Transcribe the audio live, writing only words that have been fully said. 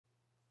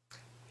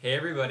Hey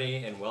everybody,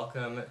 and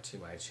welcome to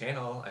my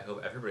channel. I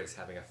hope everybody's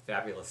having a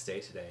fabulous day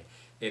today.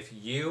 If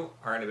you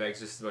are into bags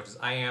just as much as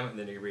I am,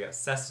 then you're going to be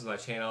obsessed with my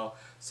channel,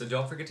 so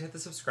don't forget to hit the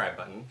subscribe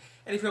button.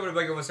 And if you want to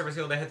bug almost every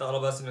single day, hit the little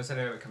bell so you know when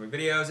I upcoming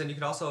videos, and you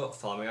can also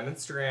follow me on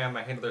Instagram.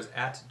 My handle is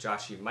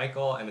 @Joshie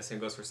Michael, and the same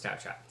goes for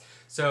Snapchat.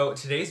 So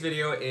today's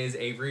video is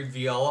a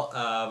reveal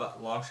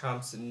of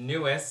Longchamp's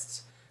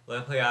newest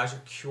Pliage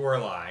CUIR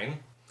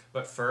line.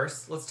 But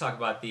first, let's talk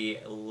about the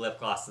lip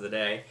gloss of the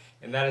day,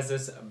 and that is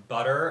this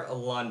Butter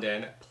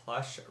London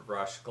Plush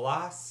Rush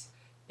Gloss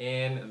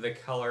in the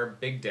color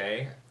Big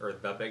Day, or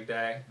The Big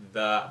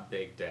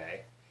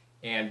Day.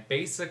 And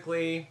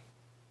basically,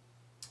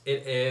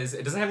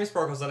 it doesn't have any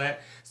sparkles in it,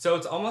 so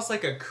it's almost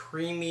like a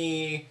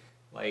creamy,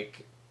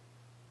 like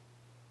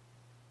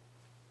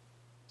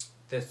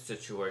this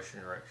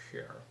situation right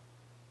here.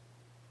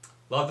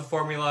 Love the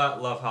formula,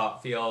 love how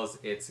it feels,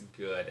 it's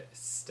good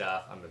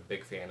stuff. I'm a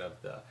big fan of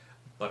the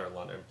Butter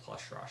London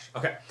Plush Rush.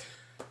 Okay,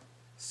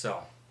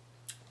 so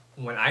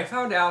when I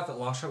found out that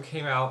Longchamp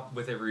came out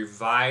with a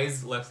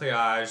revised Le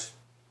Pliage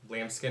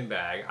lambskin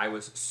bag, I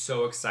was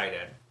so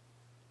excited.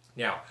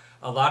 Now,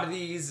 a lot of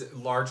these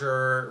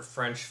larger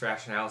French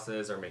fashion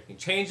houses are making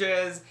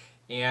changes,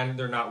 and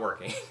they're not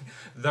working.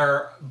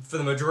 For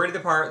the majority of the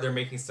part, they're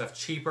making stuff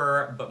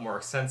cheaper but more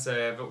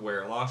expensive,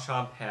 where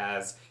Longchamp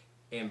has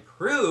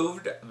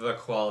improved the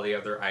quality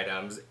of their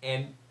items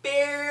and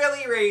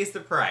barely raised the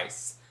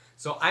price.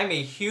 So I'm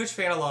a huge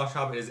fan of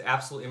Longchamp. It is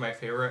absolutely my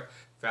favorite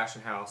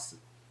fashion house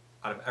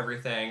out of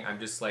everything. I'm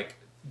just like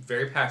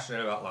very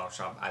passionate about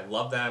Longchamp. I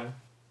love them.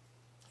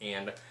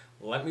 And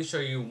let me show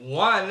you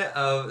one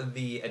of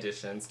the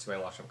additions to my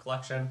Longchamp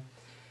collection.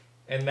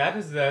 And that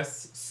is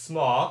this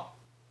small.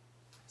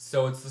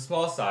 So it's the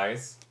small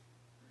size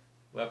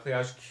Le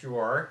Pliage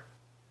CUIR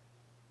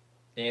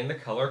in the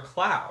color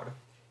Cloud.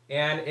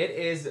 And it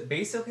is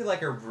basically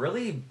like a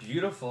really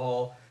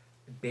beautiful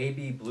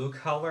baby blue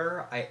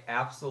color. I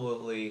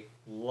absolutely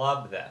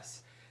love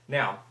this.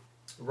 Now,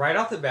 right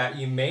off the bat,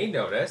 you may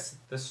notice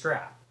the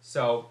strap.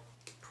 So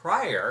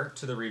prior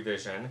to the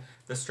revision,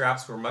 the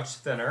straps were much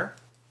thinner.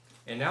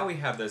 And now we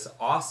have this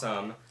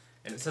awesome,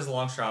 and it says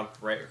Longchamp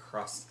right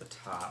across the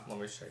top. Let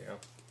me show you.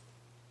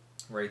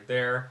 Right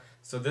there.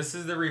 So this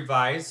is the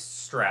revised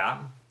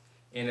strap,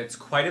 and it's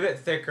quite a bit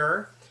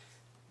thicker.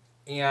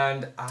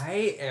 And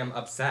I am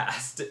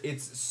obsessed.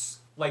 It's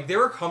like they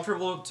were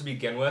comfortable to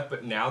begin with,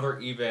 but now they're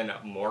even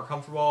more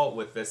comfortable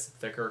with this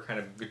thicker kind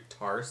of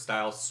guitar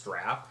style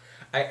strap.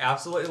 I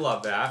absolutely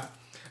love that.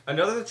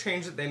 Another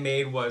change that they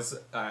made was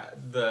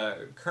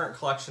the current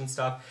collection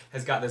stuff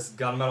has got this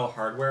gunmetal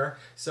hardware.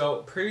 So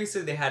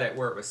previously they had it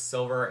where it was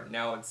silver,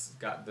 now it's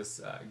got this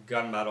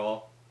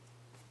gunmetal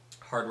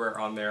hardware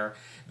on there.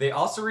 They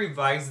also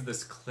revised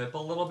this clip a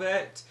little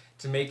bit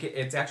to make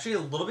it's actually a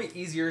little bit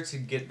easier to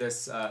get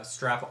this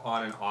strap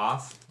on and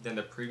off than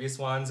the previous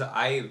ones.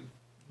 I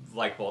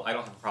like both. I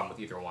don't have a problem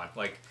with either one.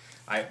 Like,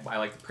 I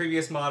like the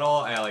previous model,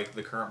 I like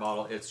the current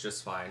model, it's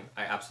just fine.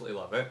 I absolutely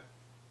love it.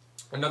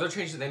 Another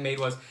change that they made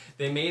was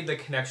they made the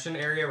connection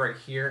area right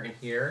here and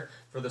here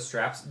for the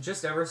straps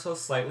just ever so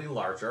slightly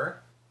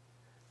larger.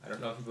 I don't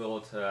know if you'll be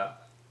able to,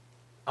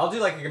 I'll do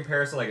like a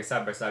comparison, like a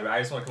side by side, but I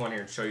just want to come on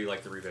here and show you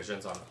like the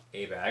revisions on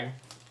a bag.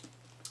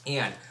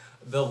 And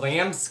the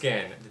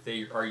lambskin that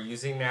they are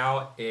using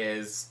now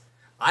is,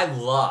 I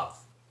love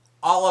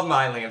all of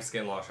my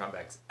lambskin Longchamp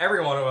bags.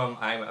 Every one of them,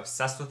 I'm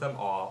obsessed with them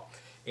all.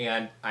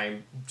 And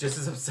I'm just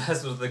as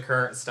obsessed with the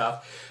current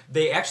stuff.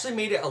 They actually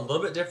made it a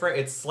little bit different.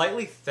 It's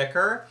slightly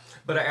thicker,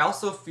 but I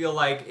also feel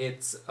like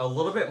it's a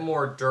little bit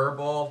more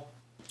durable.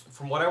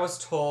 From what I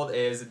was told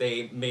is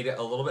they made it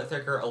a little bit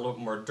thicker, a little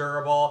bit more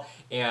durable,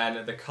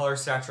 and the color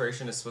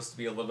saturation is supposed to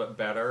be a little bit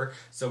better,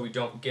 so we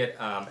don't get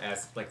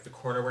as like the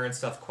corner wear and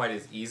stuff quite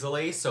as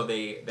easily. So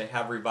they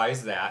have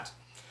revised that.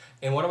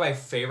 And one of my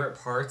favorite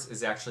parts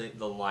is actually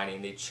the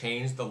lining. They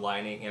changed the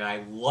lining, and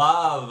I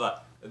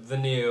love the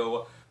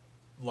new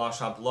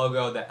Longchamp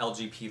logo, the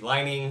LGP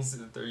linings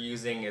that they're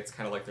using. It's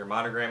kind of like their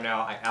monogram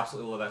now. I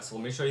absolutely love that. So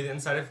let me show you the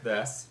inside of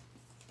this.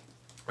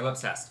 I'm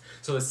obsessed.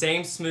 So the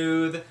same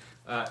smooth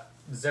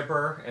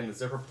zipper and the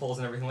zipper pulls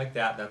and everything like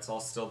that, that's all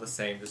still the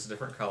same, just a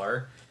different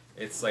color.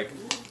 It's like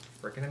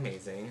freaking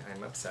amazing.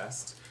 I'm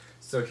obsessed.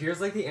 So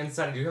here's like the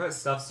inside. I do have it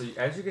stuffed. So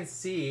as you can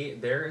see,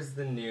 there is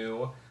the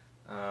new,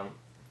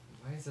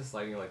 why is this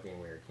lighting like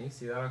being weird? Can you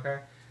see that okay?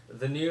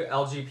 The new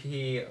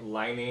LGP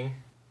lining.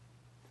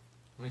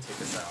 Let me take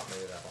this out,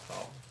 maybe that'll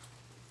help.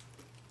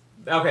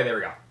 Okay, there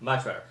we go,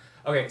 much better.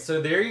 Okay,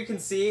 so there you can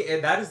see,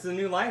 that is the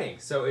new lining.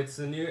 So it's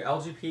the new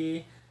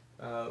LGP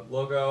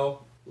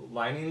logo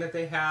lining that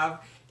they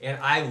have, and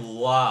I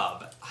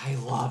love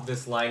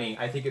this lining.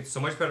 I think it's so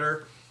much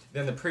better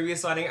than the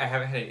previous lining. I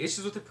haven't had any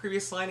issues with the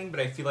previous lining,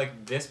 but I feel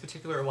like this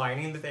particular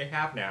lining that they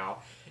have now,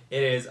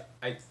 it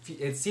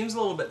seems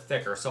a little bit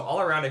thicker. So all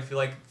around, I feel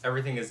like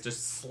everything is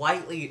just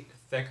slightly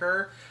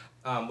thicker,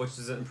 which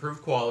is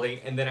improved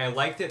quality. And then I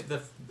liked it,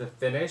 the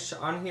finish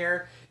on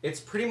here. It's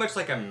pretty much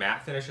like a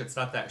matte finish. It's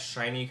not that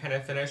shiny kind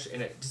of finish,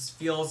 and it just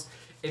feels,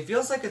 it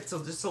feels like it's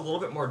just a little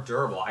bit more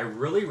durable. I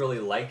really, really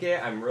like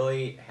it. I'm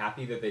really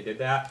happy that they did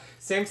that.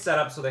 Same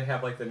setup, so they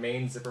have like the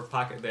main zipper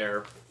pocket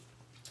there.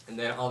 And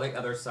then on the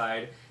other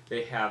side,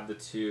 they have the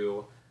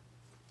two...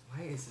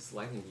 Why is this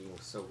lighting being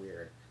so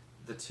weird?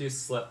 The two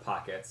slip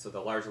pockets, so the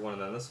larger one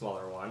and then the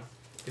smaller one.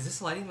 Is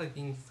this lighting like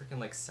being freaking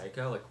like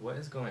psycho? Like what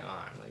is going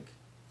on? Like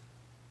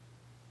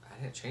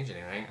I didn't change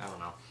anything. I don't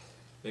know.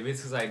 Maybe it's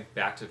because I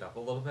backed it up a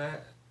little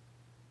bit.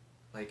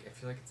 Like I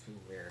feel like it's being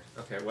weird.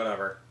 Okay,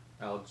 whatever.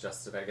 I'll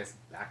adjust it, I guess,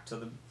 back to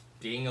the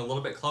being a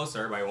little bit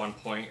closer by 1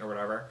 point or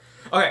whatever.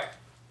 Okay.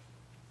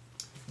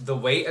 The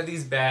weight of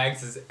these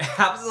bags is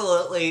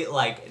absolutely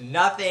like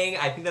nothing.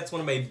 I think that's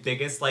one of my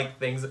biggest like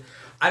things.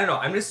 I don't know.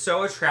 I'm just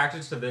so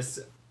attracted to this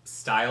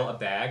style of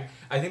bag.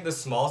 I think the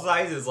small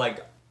size is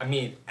like, I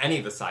mean, any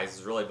of the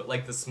sizes really, but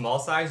like the small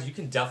size, you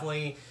can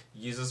definitely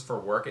use this for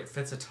work. It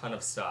fits a ton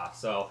of stuff.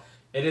 So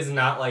it is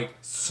not like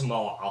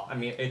small. I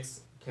mean,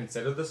 it's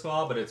considered the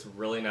small, but it's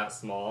really not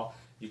small.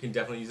 You can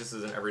definitely use this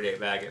as an everyday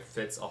bag. It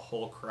fits a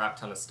whole crap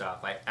ton of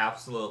stuff. I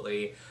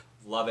absolutely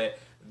love it.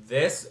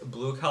 This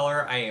blue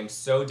color, I am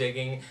so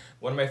digging.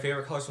 One of my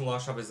favorite colors from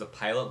Longchamp is the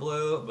Pilot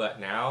Blue, but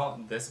now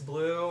this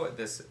blue,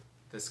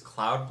 this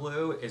cloud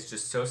blue is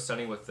just so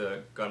stunning with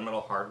the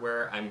gunmetal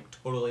hardware. I'm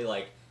totally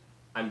like,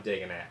 I'm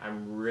digging it.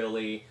 I'm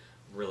really,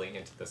 really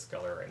into this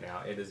color right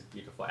now. It is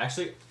beautiful.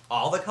 Actually,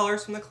 all the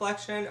colors from the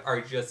collection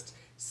are just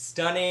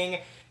stunning.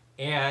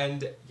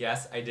 And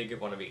yes, I did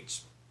get one of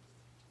each.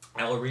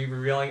 I will be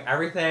revealing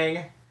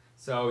everything.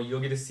 So you'll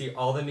get to see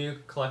all the new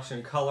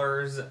collection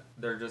colors.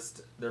 They're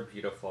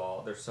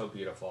beautiful. They're so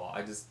beautiful.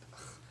 I'm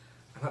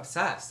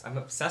obsessed. I'm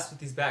obsessed with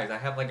these bags. I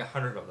have like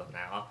 100 of them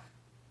now.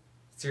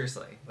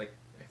 Seriously, like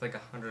I have like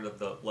 100 of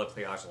the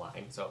Pliage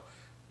line. So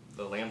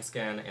the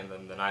lambskin and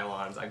then the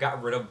nylons. I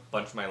got rid of a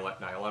bunch of my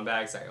nylon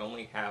bags. I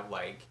only have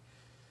like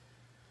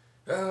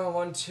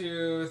 1,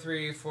 2,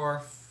 3, 4,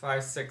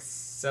 5, 6,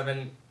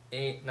 7,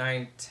 8,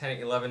 9, 10,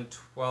 11,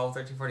 12,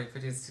 13, 14,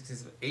 15, 16,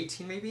 17,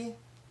 18 maybe?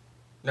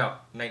 No,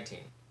 19.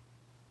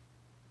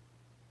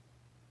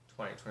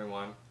 20,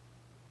 21,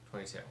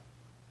 22.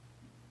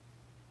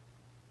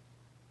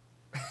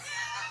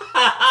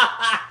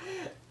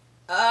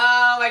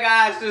 Oh my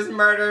gosh, just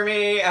murder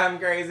me. I'm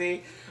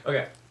crazy.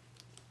 Okay.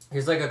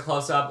 Here's like a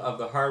close-up of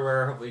the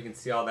hardware. Hopefully you can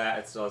see all that.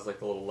 It still has like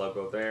the little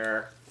logo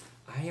there.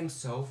 I am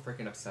so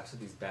freaking obsessed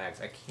with these bags.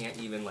 I can't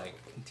even like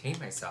contain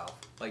myself.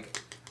 Like,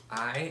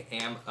 I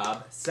am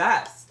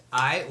obsessed.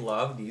 I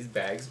love these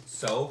bags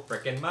so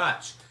freaking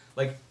much.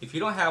 Like, if you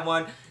don't have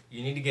one,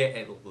 you need to get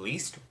at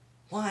least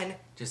one.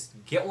 Just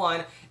get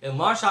one. In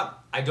Longchamp,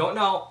 I don't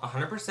know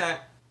 100%,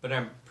 but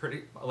I'm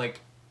pretty,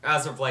 like,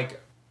 as of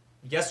like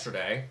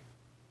yesterday,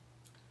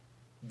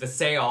 the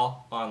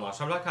sale on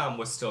Longchamp.com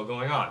was still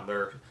going on.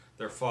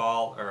 Their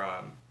fall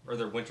or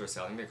their winter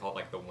sale. I think they call it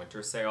like the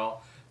winter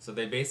sale. So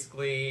they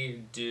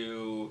basically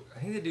do, I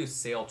think they do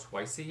sale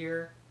twice a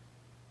year.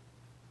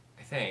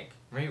 I think,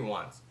 maybe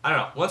once. I don't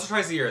know. Once or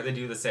twice a year they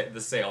do the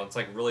sale. It's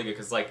like really good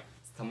because like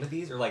some of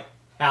these are like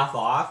half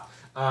off.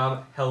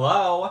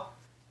 Hello,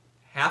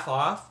 half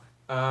off.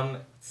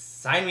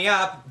 Sign me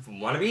up.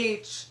 One of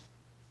each.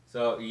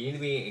 So you need to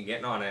be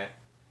getting on it.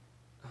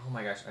 Oh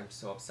my gosh, I'm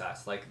so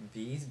obsessed. Like,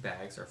 these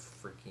bags are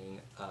freaking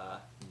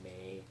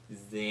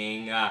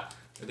amazing.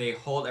 They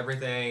hold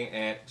everything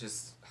and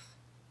just...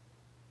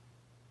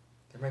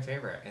 They're my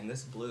favorite. And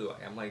this blue,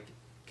 I'm like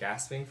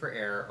gasping for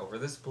air over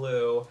this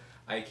blue.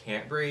 I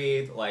can't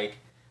breathe. Like,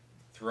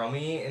 throw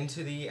me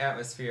into the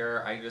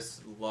atmosphere. I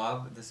just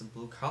love this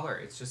blue color.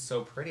 It's just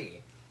so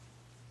pretty.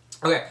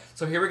 Okay,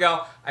 so here we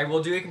go. I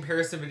will do a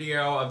comparison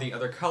video of the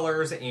other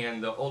colors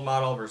and the old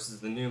model versus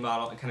the new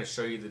model and kind of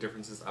show you the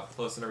differences up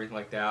close and everything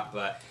like that.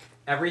 But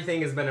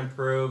everything has been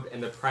improved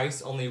and the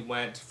price only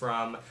went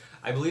from,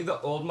 I believe the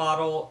old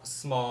model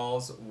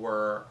smalls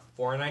were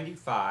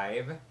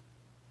 $4.95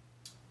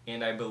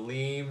 and I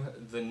believe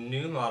the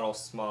new model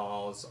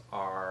smalls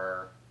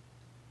are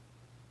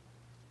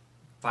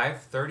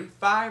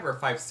 $5.35 or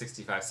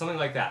 $5.65, something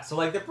like that. So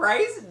like the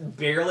price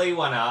barely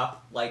went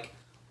up. Like,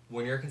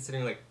 when you're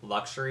considering like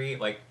luxury,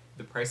 like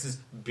the prices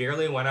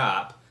barely went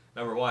up,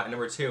 number one. And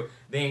number two,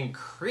 they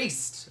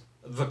increased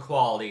the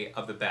quality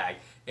of the bag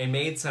and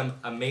made some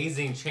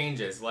amazing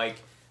changes. Like,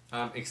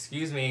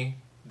 excuse me,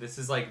 this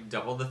is like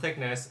double the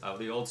thickness of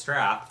the old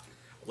strap.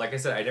 Like I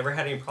said, I never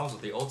had any problems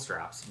with the old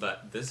straps,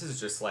 but this is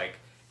just like,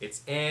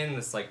 it's in,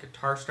 this like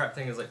guitar strap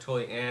thing is like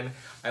totally in.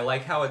 I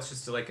like how it's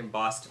just like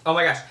embossed. Oh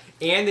my gosh,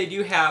 and they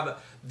do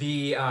have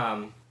the,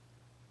 oh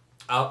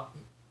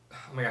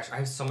my gosh, I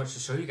have so much to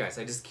show you guys.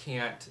 I just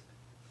can't,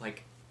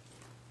 like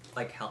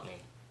help me.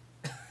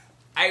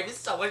 I have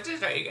so much to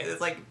show you guys. It's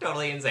like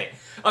totally insane.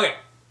 Okay,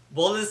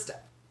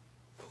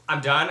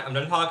 I'm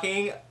done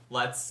talking.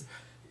 Let's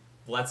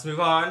move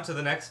on to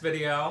the next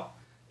video.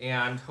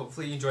 And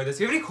hopefully you enjoyed this.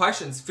 If you have any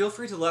questions, feel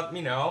free to let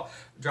me know.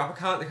 Drop a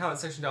comment in the comment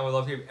section down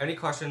below if you have any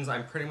questions.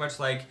 I'm pretty much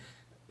like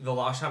the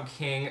Longchamp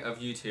king of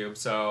YouTube.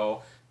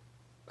 So,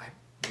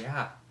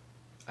 yeah,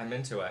 I'm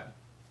into it.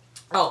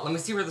 Oh, let me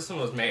see where this one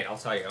was made. I'll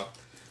tell you.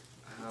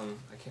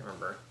 I can't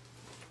remember.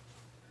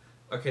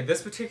 Okay,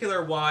 this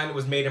particular one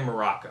was made in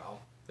Morocco.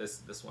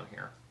 This one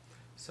here.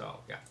 So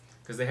yeah,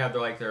 because they have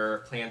their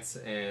plants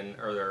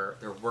or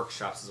their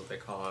workshops is what they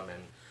call them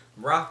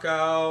in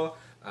Morocco,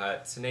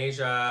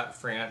 Tunisia,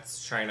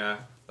 France, China,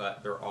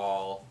 but they're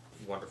all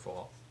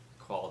wonderful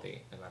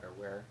quality no matter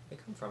where they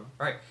come from.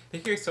 All right,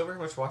 thank you guys so very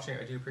much for watching.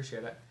 I do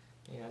appreciate it,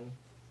 and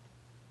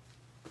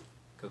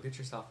go get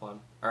yourself one.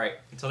 All right,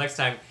 until next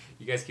time,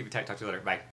 you guys keep it tight. Talk to you later. Bye.